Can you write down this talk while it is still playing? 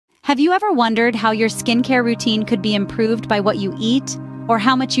Have you ever wondered how your skincare routine could be improved by what you eat, or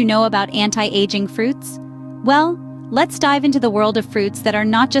how much you know about anti-aging fruits? Well, let's dive into the world of fruits that are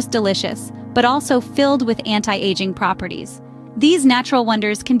not just delicious, but also filled with anti-aging properties. These natural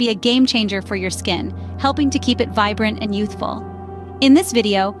wonders can be a game changer for your skin, helping to keep it vibrant and youthful. In this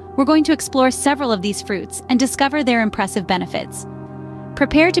video, we're going to explore several of these fruits and discover their impressive benefits.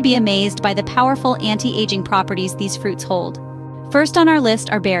 Prepare to be amazed by the powerful anti-aging properties these fruits hold. First on our list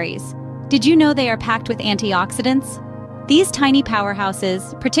are berries. Did you know they are packed with antioxidants? These tiny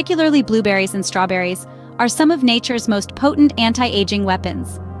powerhouses, particularly blueberries and strawberries, are some of nature's most potent anti-aging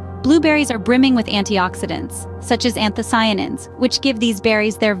weapons. Blueberries are brimming with antioxidants, such as anthocyanins, which give these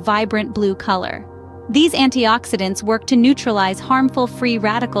berries their vibrant blue color. These antioxidants work to neutralize harmful free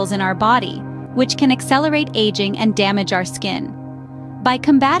radicals in our body, which can accelerate aging and damage our skin. By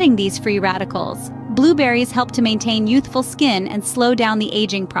combating these free radicals, blueberries help to maintain youthful skin and slow down the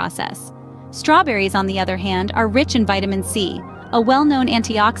aging process. Strawberries, on the other hand, are rich in vitamin C, a well-known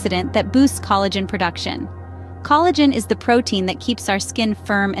antioxidant that boosts collagen production. Collagen is the protein that keeps our skin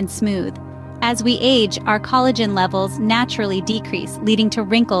firm and smooth. As we age, our collagen levels naturally decrease, leading to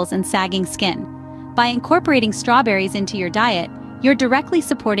wrinkles and sagging skin. By incorporating strawberries into your diet, you're directly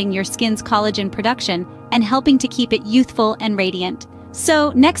supporting your skin's collagen production and helping to keep it youthful and radiant.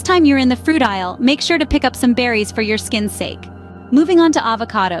 So, next time you're in the fruit aisle, make sure to pick up some berries for your skin's sake. Moving on to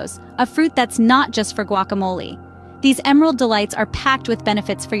avocados, a fruit that's not just for guacamole. These emerald delights are packed with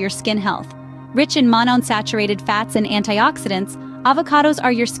benefits for your skin health. Rich in monounsaturated fats and antioxidants, avocados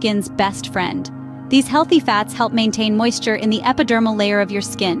are your skin's best friend. These healthy fats help maintain moisture in the epidermal layer of your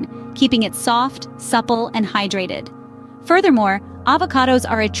skin, keeping it soft, supple, and hydrated. Furthermore, avocados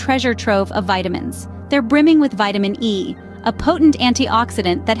are a treasure trove of vitamins. They're brimming with vitamin E, a potent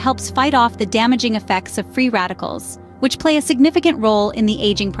antioxidant that helps fight off the damaging effects of free radicals, which play a significant role in the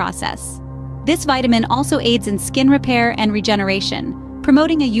aging process. This vitamin also aids in skin repair and regeneration,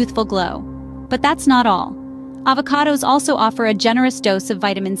 promoting a youthful glow. But that's not all. Avocados also offer a generous dose of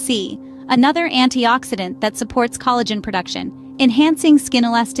vitamin C, another antioxidant that supports collagen production, enhancing skin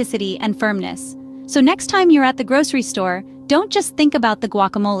elasticity and firmness. So next time you're at the grocery store, don't just think about the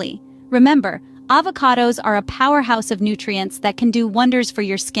guacamole. Remember, avocados are a powerhouse of nutrients that can do wonders for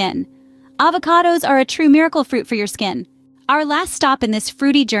your skin. Avocados are a true miracle fruit for your skin. Our last stop in this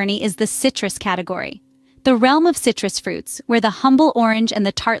fruity journey is the citrus category, the realm of citrus fruits, where the humble orange and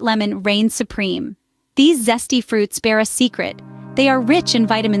the tart lemon reign supreme. These zesty fruits bear a secret. They are rich in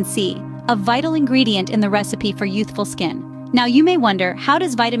vitamin C, a vital ingredient in the recipe for youthful skin. Now you may wonder, how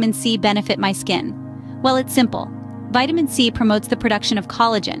does vitamin C benefit my skin? Well, it's simple. Vitamin C promotes the production of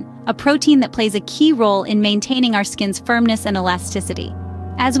collagen, a protein that plays a key role in maintaining our skin's firmness and elasticity.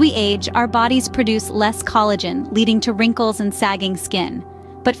 As we age, our bodies produce less collagen, leading to wrinkles and sagging skin.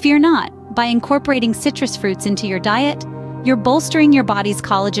 But fear not, by incorporating citrus fruits into your diet, you're bolstering your body's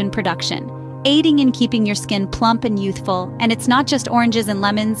collagen production, aiding in keeping your skin plump and youthful. And it's not just oranges and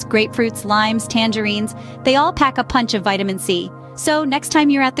lemons, grapefruits, limes, tangerines, they all pack a punch of vitamin C. So next time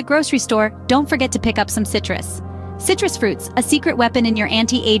you're at the grocery store, don't forget to pick up some citrus. Citrus fruits, a secret weapon in your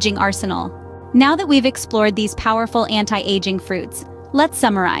anti-aging arsenal. Now that we've explored these powerful anti-aging fruits, let's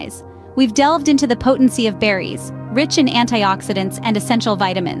summarize. We've delved into the potency of berries, rich in antioxidants and essential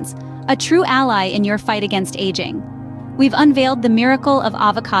vitamins, a true ally in your fight against aging. We've unveiled the miracle of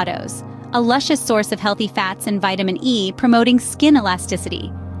avocados, a luscious source of healthy fats and vitamin E promoting skin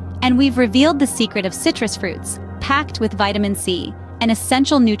elasticity. And we've revealed the secret of citrus fruits, packed with vitamin C, an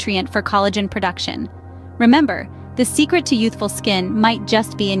essential nutrient for collagen production. Remember, the secret to youthful skin might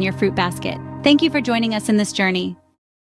just be in your fruit basket. Thank you for joining us in this journey.